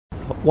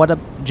What up,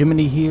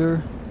 Jiminy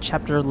here,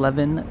 Chapter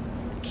 11,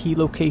 Key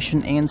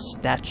Location and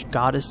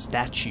Goddess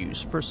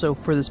Statues. For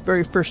this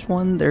very first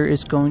one, there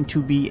is going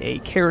to be a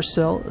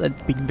carousel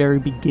at the very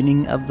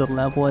beginning of the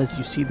level. As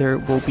you see, there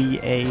will be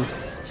a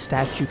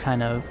statue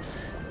kind of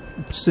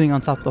sitting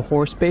on top of the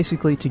horse.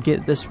 Basically, to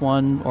get this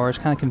one, or it's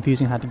kind of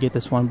confusing how to get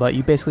this one, but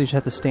you basically just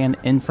have to stand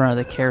in front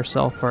of the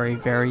carousel for a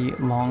very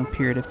long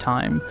period of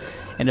time.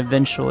 And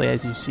eventually,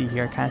 as you see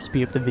here, I kind of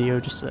speed up the video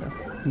just to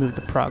move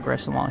the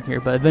progress along here,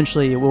 but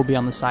eventually it will be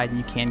on the side and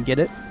you can get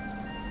it.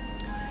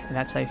 And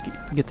that's how you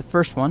get the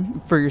first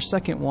one. For your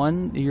second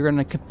one, you're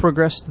going to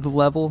progress through the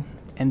level,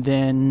 and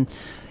then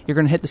you're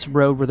going to hit this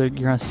road where you're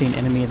going to see an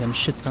enemy, and then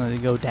shit's going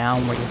to go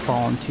down where you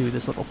fall into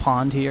this little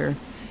pond here.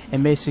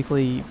 And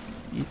basically,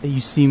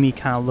 you see me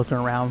kind of looking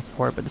around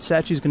for it, but the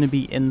statue is going to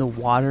be in the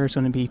water. It's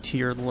going to be to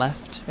your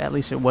left. At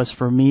least it was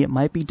for me. It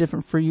might be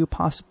different for you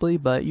possibly,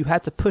 but you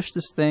have to push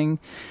this thing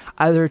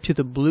either to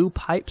the blue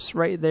pipes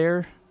right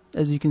there,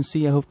 as you can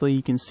see. Hopefully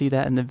you can see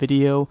that in the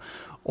video,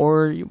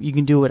 or you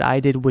can do what I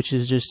did, which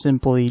is just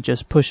simply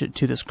just push it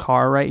to this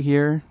car right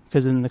here,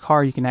 because in the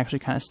car you can actually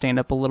kind of stand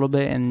up a little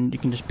bit and you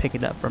can just pick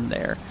it up from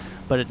there.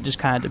 But it just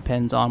kind of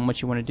depends on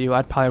what you want to do.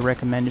 I'd probably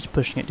recommend just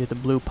pushing it to the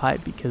blue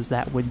pipe, because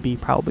that would be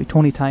probably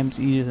 20 times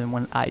easier than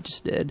what I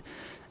just did.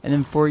 And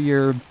then for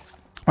your,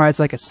 alright, it's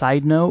like a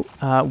side note,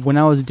 when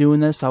I was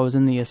doing this, I was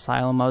in the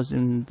Asylum. I was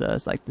in the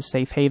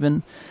safe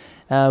haven.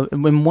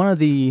 In one of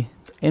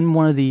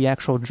the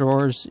actual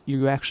drawers,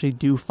 you actually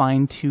do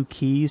find 2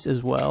 keys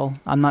as well.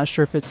 I'm not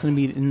sure if it's going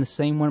to be in the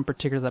same one in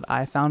particular that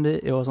I found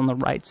it. It was on the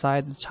right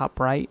side, the top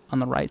right, on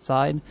the right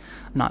side.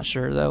 I'm not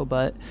sure though,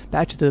 but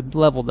back to the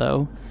level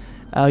though.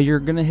 You're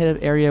going to hit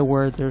an area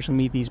where there's going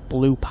to be these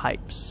blue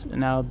pipes.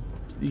 Now,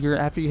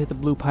 after you hit the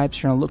blue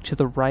pipes, you're going to look to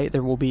the right.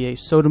 There will be a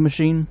soda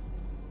machine.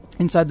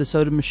 Inside the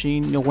soda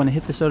machine, you'll want to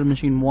hit the soda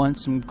machine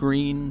once, some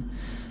green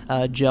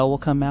gel will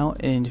come out,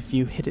 and if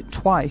you hit it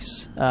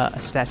twice, a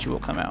statue will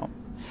come out.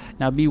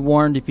 Now be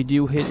warned, if you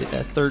do hit it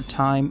a third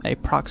time, a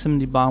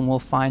proximity bomb will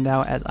find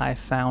out, as I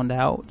found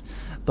out.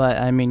 But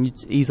I mean,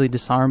 it's easily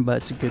disarmed, but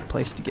it's a good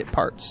place to get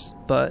parts.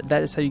 But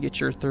that is how you get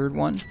your third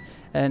one.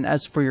 And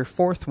as for your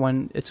fourth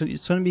one, it's going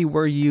to be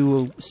where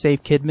you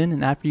save Kidman,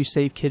 and after you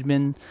save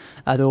Kidman,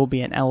 there will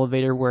be an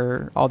elevator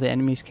where all the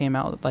enemies came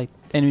out, like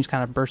enemies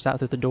kind of burst out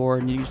through the door,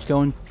 and you just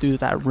go in through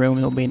that room,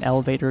 and there will be an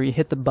elevator. You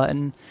hit the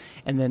button,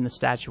 and then the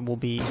statue will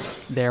be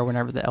there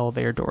whenever the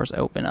elevator doors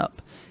open up.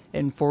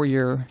 And for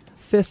your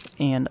fifth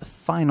and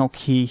final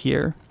key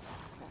here,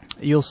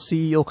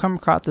 you'll come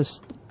across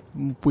this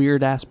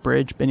weird ass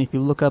bridge, but if you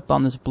look up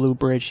on this blue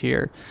bridge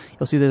here,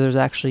 you'll see that there's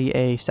actually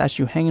a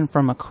statue hanging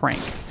from a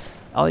crank.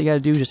 All you gotta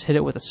do is just hit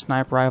it with a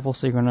sniper rifle,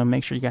 so you're gonna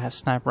make sure you gotta have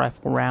sniper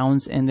rifle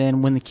rounds, and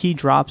then when the key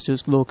drops, it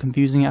was a little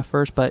confusing at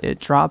first, but it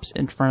drops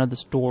in front of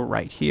this door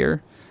right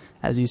here,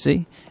 as you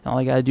see, and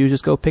all you gotta do is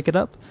just go pick it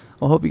up.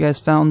 Well, I hope you guys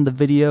found the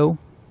video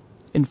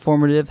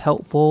informative,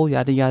 helpful,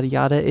 yada yada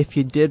yada. If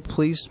you did,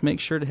 please make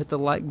sure to hit the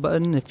like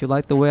button. If you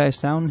like the way I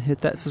sound,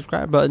 hit that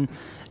subscribe button.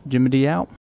 Jimmy D out.